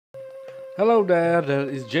Hello there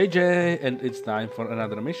is JJ, and it's time for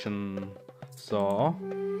another mission. So,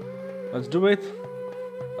 let's do it.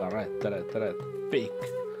 Alright, pick.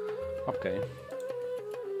 Okay.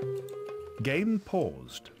 Game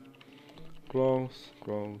paused. Close.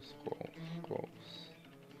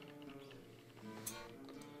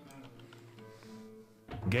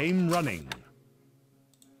 Game running.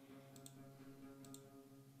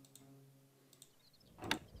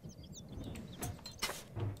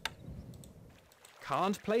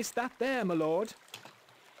 Can't place that there, my lord.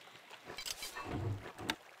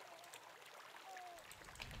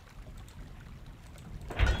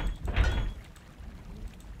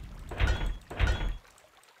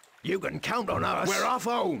 You can count on us. We're off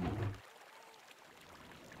home.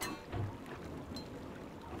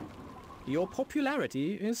 Your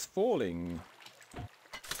popularity is falling.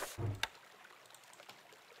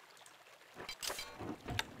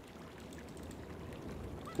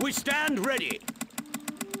 We stand ready.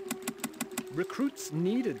 Recruits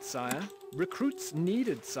needed, sire. Recruits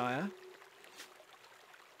needed, sire.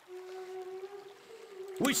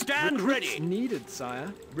 We stand ready. Needed,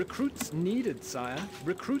 sire. Recruits needed, sire.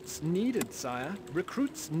 Recruits needed, sire.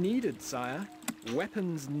 Recruits needed, sire.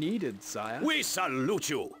 Weapons needed, sire. We salute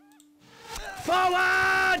you.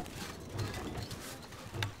 Forward!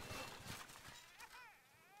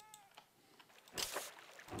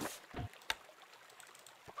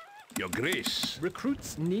 Your Grace.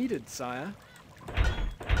 Recruits needed, sire.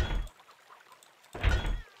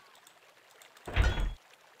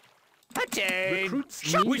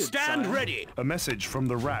 Recruits needed, We stand sire. ready. A message from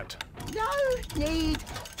the rat. No need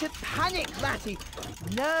to panic, Ratty.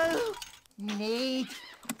 No need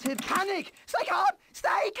to panic. Stay calm!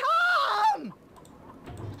 Stay calm!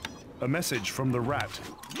 A message from the rat.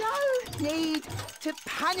 No need to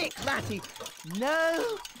panic, Ratty.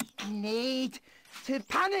 No need to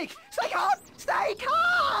panic. Stay calm! Stay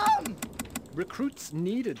calm! Recruits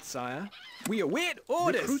needed, sire. We await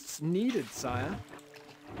orders. Recruits needed, sire.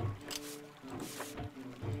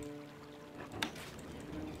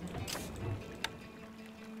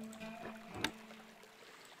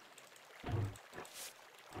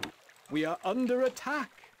 We are under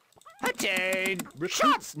attack. Attain.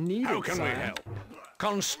 Recruits needed, How can sire. we help?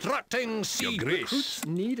 Constructing siege. Your Grace. Recruits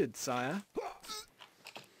needed, sire.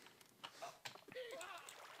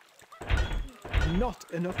 Not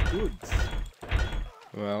enough goods.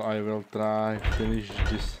 Well, I will try finish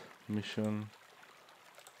this mission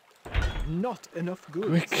Not enough goods.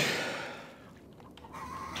 quick.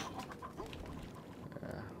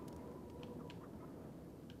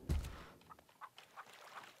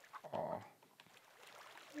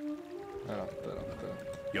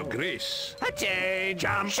 Your Grace. Attain.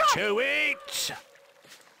 Jump to it.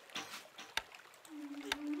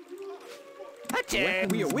 Attain.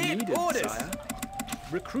 We Weapons await needed, orders. sire.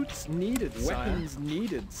 Recruits needed, sire. Weapons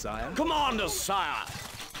needed, sire. Commanders, sire.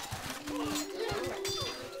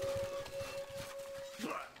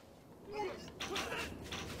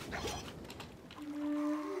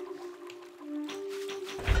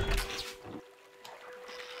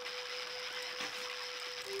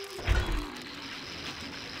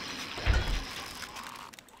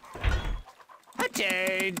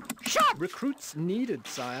 Attain. Shot. Recruits needed,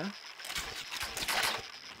 sire.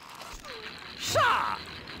 Sir!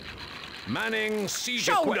 Manning siege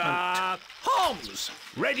equipment. Homs!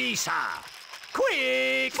 Ready, sir!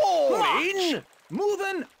 Quick! Fall in!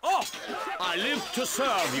 Moving off! I live to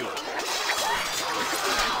serve you.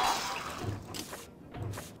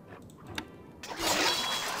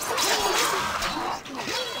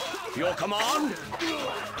 Your command?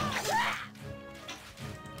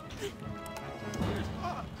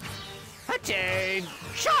 Attain!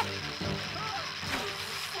 Shot!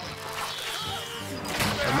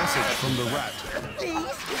 A message from the rat.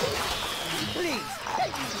 Please. Please.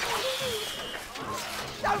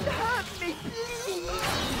 Don't hurt me, please.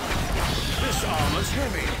 This armor's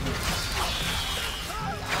heavy.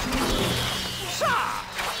 Sir!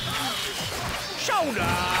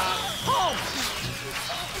 Shoulder! Halt!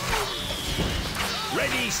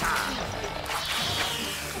 Ready, sir!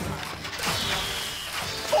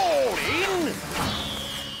 Fall in!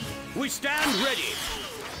 We stand ready!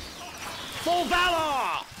 For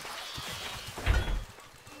valor!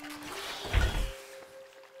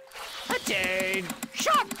 Attain!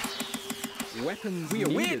 Shot! Weapons We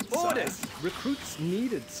await needed, orders. sire. Recruits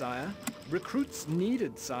needed, sire. Recruits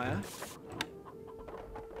needed, sire.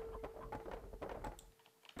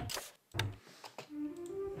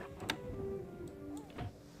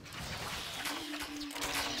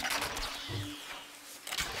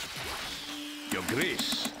 Your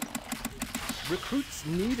Grace. Recruits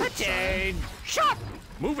needed, sire. Attain! Shot!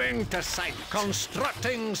 Moving to site.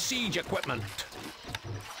 Constructing siege equipment.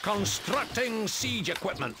 Constructing siege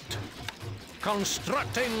equipment.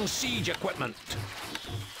 Constructing siege equipment.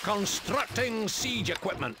 Constructing siege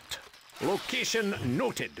equipment. Location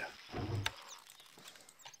noted.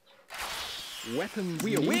 Weapons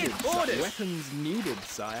We needed, await sire. orders. Weapons needed,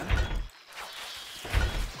 sire.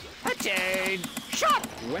 Attain! Shot!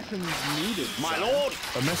 Weapons needed, My sire. lord!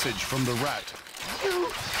 A message from the rat. You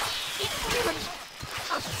ignorant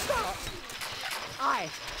upstart! I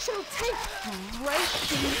shall take great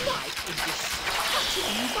delight in distracting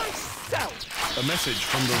you myself. A message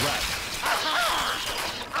from the rat.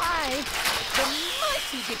 I, the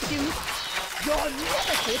mighty diffuse, your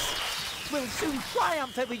nemesis, will soon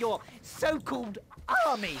triumph over your so-called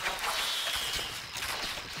army.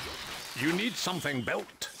 You need something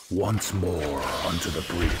built. Once more onto the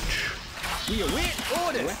bridge. We await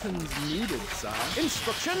orders. Weapons needed, sire.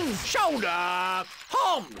 Instructions. Shoulder.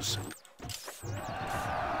 Arms.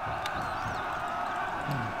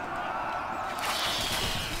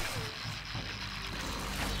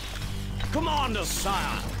 Commander,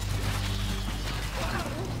 sire.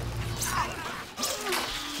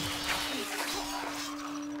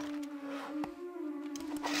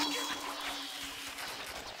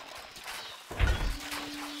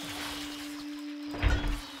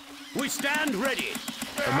 We stand ready.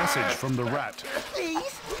 A message from the rat.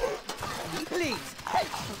 Please, please,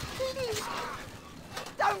 please,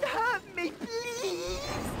 don't hurt me, please.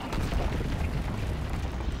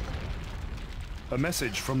 A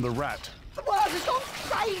message from the rat. The world has gone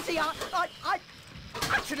crazy.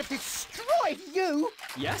 I should have destroyed you.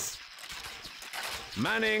 Yes?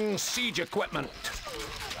 Manning siege equipment.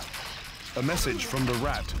 A message from the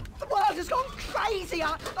rat. The world has gone crazy.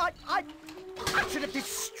 I should have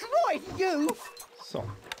destroyed you. So.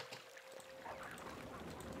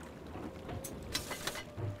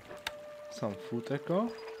 Some food echo.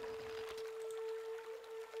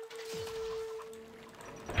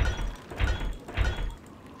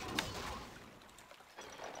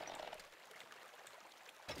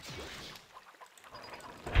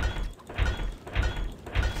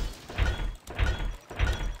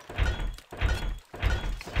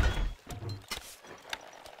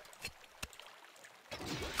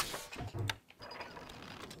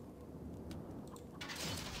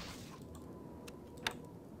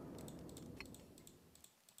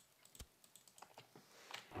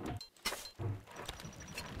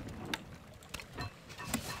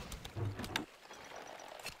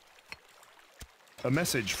 A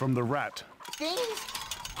message from the rat. Things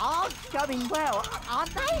are going well,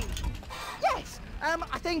 aren't they? Yes.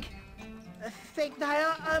 I think they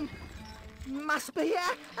are. Must be.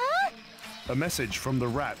 A message from the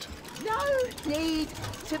rat. No need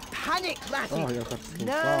to panic, Ratty. Oh, yeah, that's too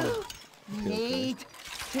No far. need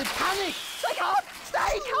to panic. Stay calm.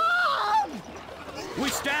 Stay calm. We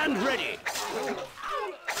stand ready.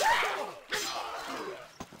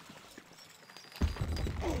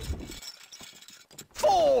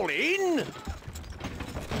 Fall in.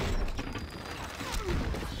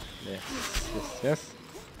 Yes.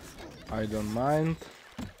 I don't mind.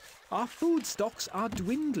 Our food stocks are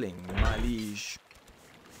dwindling, my liege.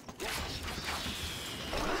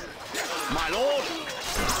 My lord.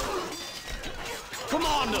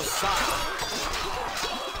 Commander, sire.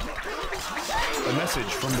 A message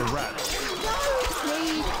from the rat. No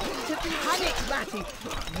need to panic, Ratty.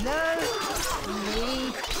 No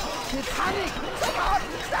need to panic. Stay calm.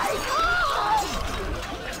 Stay calm.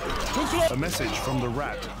 A message from the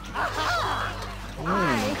rat.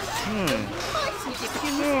 Mighty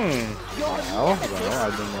diffuse. Your Well, nemesis I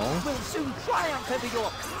don't know. will soon triumph over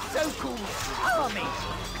your so-called army.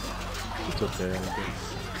 It's okay, I guess.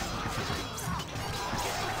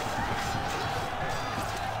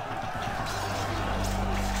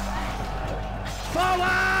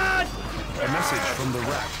 Forward! A message from the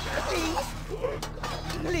rat.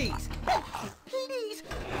 Please, please,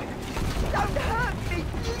 don't hurt me,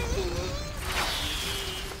 please.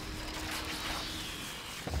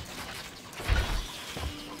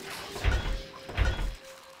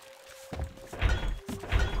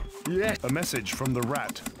 Yes. A message from the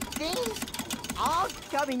rat. Things are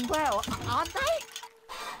going well, aren't they?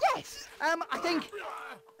 Yes. I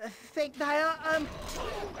think they are.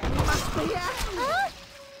 Must be.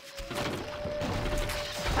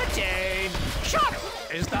 Attain! Shot!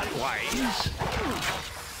 Is that wise?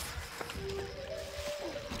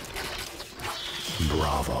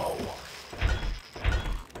 Bravo.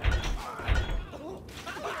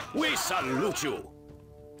 We salute you.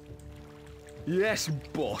 Yes,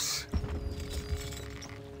 boss.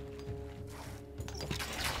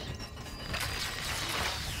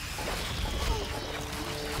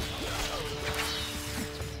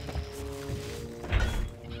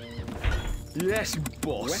 Yes,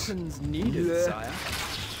 boss. Weapons needed, sire.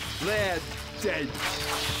 They're dead.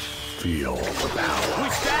 Feel the power. We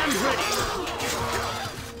stand ready.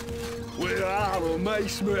 Where are the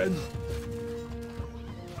macemen?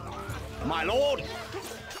 My lord.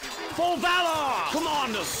 For valor!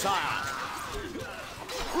 Commander, sire.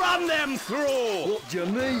 Run them through. What do you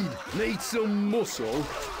need? Need some muscle?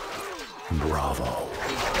 Bravo.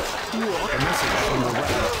 What? A message from the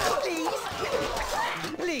rat.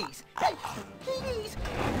 Please, please,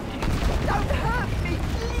 don't hurt me,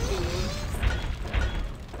 please.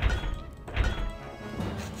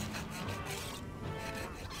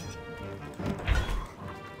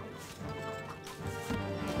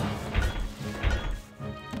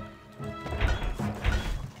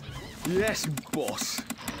 Yes, boss.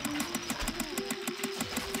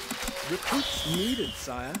 Recruits needed,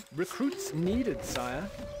 sire. Recruits needed, sire.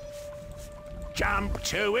 Jump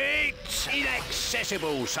to it.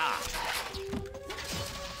 Inaccessible, sir.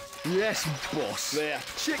 Yes, boss. They're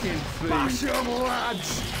chicken feed. Bash 'em,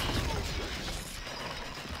 lads.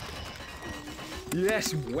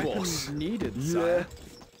 Yes, boss. Needed, sire.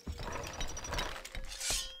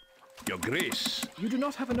 Your grace. You do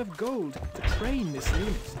not have enough gold to train this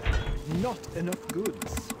unit. Not enough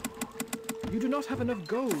goods. You do not have enough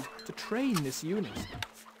gold to train this unit.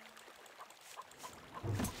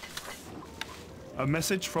 A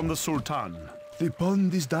message from the Sultan. The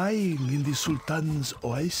pond is dying in the Sultan's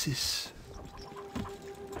oasis.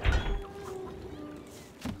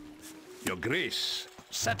 Your grace.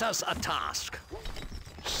 Set us a task.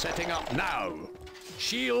 Setting up now.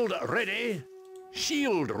 Shield ready.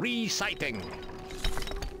 Shield reciting.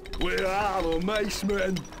 Where are the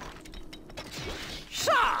macemen?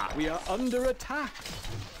 Sir! We are under attack.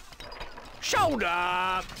 Shoulder!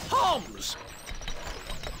 Homs!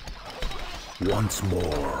 Once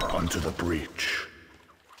more onto the breach.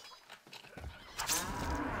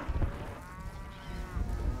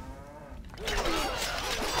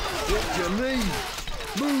 What do you need?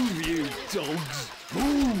 Move, you dogs.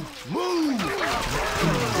 Move, move.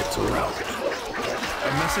 It's around.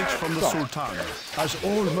 A message from the Sultan. As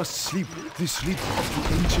all must sleep the sleep of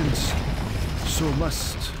the ancients, so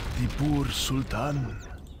must the poor Sultan.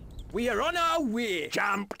 We are on our way.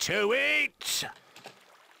 Jump to it!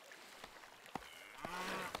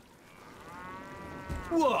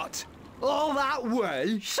 What? All that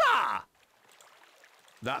way? Sir!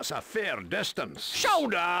 That's a fair distance.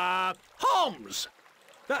 Shoulder! Homs!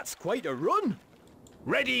 That's quite a run.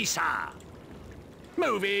 Ready, sir.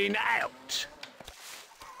 Moving out.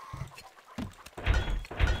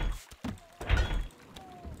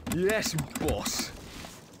 Yes, boss.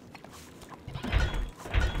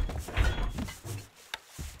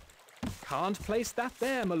 Can't place that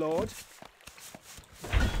there, my lord.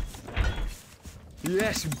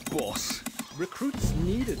 Yes, boss. Recruits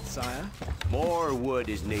needed, sire. More wood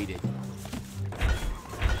is needed.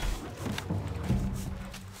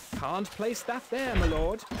 Can't place that there, my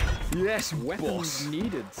lord. Yes, weapons boss.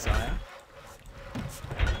 needed, sire.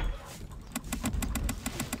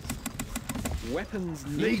 Weapons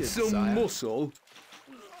needed, Need some sire. muscle.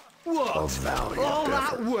 What? Of valiant All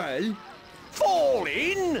that effort. way? Fall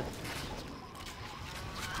in!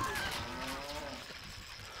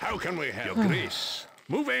 How can we help? Your grace.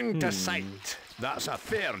 Moving to sight. That's a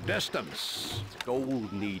fair distance.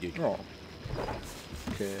 Gold needed. Oh.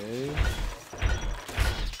 Okay.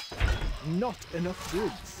 Not enough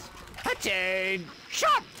goods.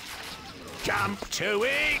 Attention! Jump to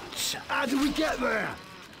it! How do we get there?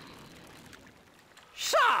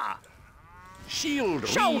 Sir! Shield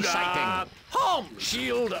reciting. Home!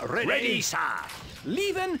 Shield ready, sir.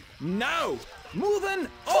 Leaving now. Moving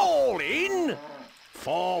Fall in!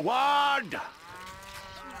 Forward!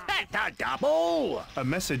 At a double! A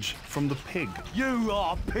message from the pig. You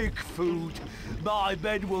are pig food. My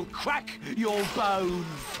men will crack your bones.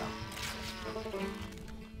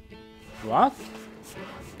 What?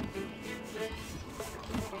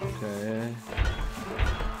 Okay.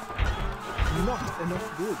 Not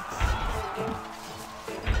enough goods.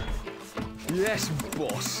 Yes,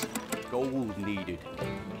 boss. Gold needed.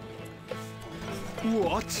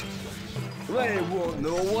 What? They won't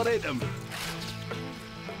know what hit them.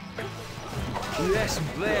 Yes,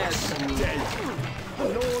 there's dead. The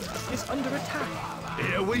Lord is under attack.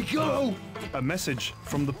 Here we go. A message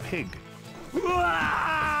from the pig.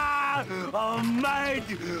 I'm mad!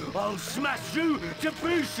 I'll smash you to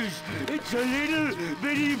pieces! It's a little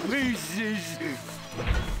bitty pieces!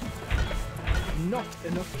 Not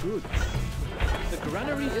enough goods. The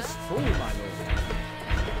granary is full, my lord.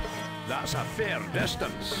 That's a fair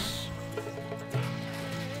distance.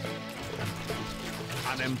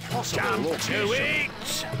 An impossible Jump location. to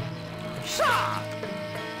it! Sir!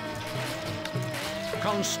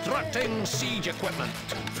 Constructing siege equipment.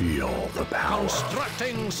 Feel the power.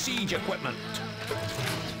 Constructing siege equipment.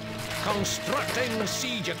 Constructing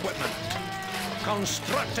siege equipment.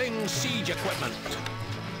 Constructing siege equipment.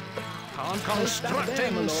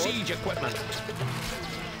 Constructing siege equipment.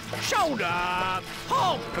 Shoulder!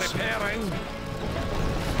 Halt! Preparing.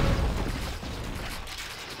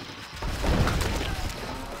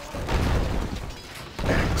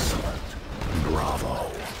 Excellent.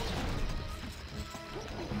 Bravo.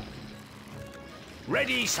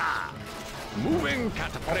 Ready, sir. Moving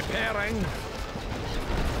catapult. Preparing.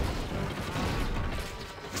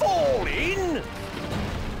 Fall in.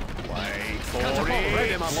 Wait for catapult it.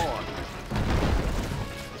 Ready, my lord.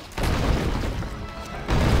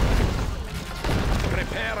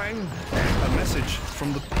 Preparing. A message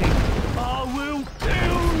from the pig. I will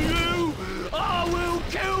kill you! I will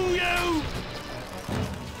kill you!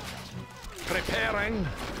 Preparing.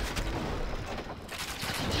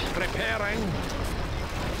 Preparing.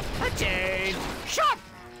 Attain. Shot.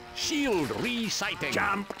 Shield resighting.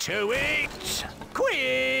 Jump to it!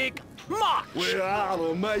 Quick. March. Where are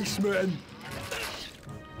the macemen?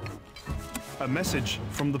 A message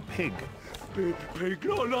from the pig. Pig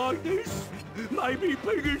not like this. Maybe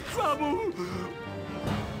pig in trouble.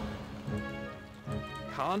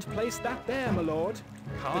 Can't place that there, my lord.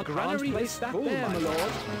 Can't place that there, my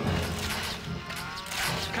lord.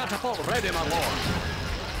 Catapult ready, my lord.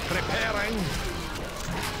 Preparing.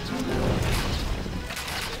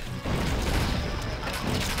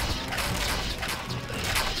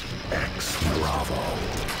 X Bravo.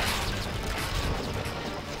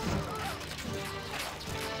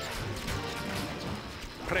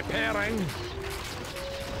 Preparing.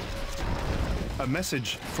 A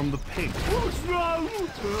message from the pig. What's wrong?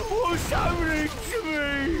 What's happening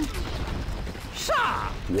to me? Sir.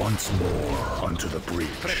 Once more onto the breach.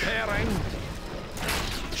 Preparing.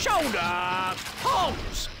 Shoulder.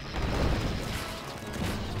 Halt.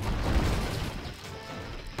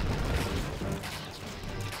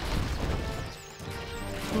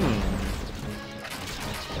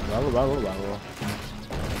 Bravo.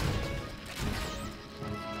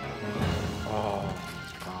 Oh,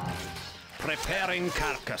 God. Preparing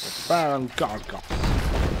carcass. Baron Carcass.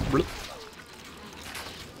 Bloop.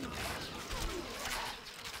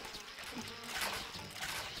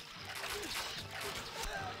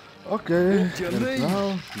 Okay, What do you and mean?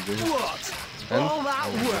 now this. What? And- All that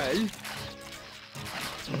way?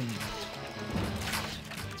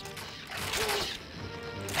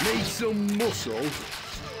 Need some muscle?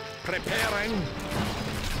 Preparing.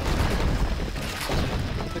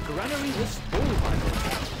 The granary is full, my lord.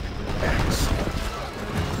 Excellent.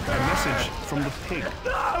 A message from the pig.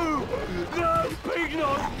 No! No! Pig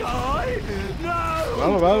not die!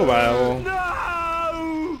 No! Well.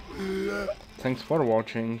 No! Thanks for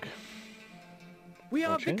watching. We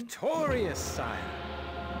are Watching? victorious, sire.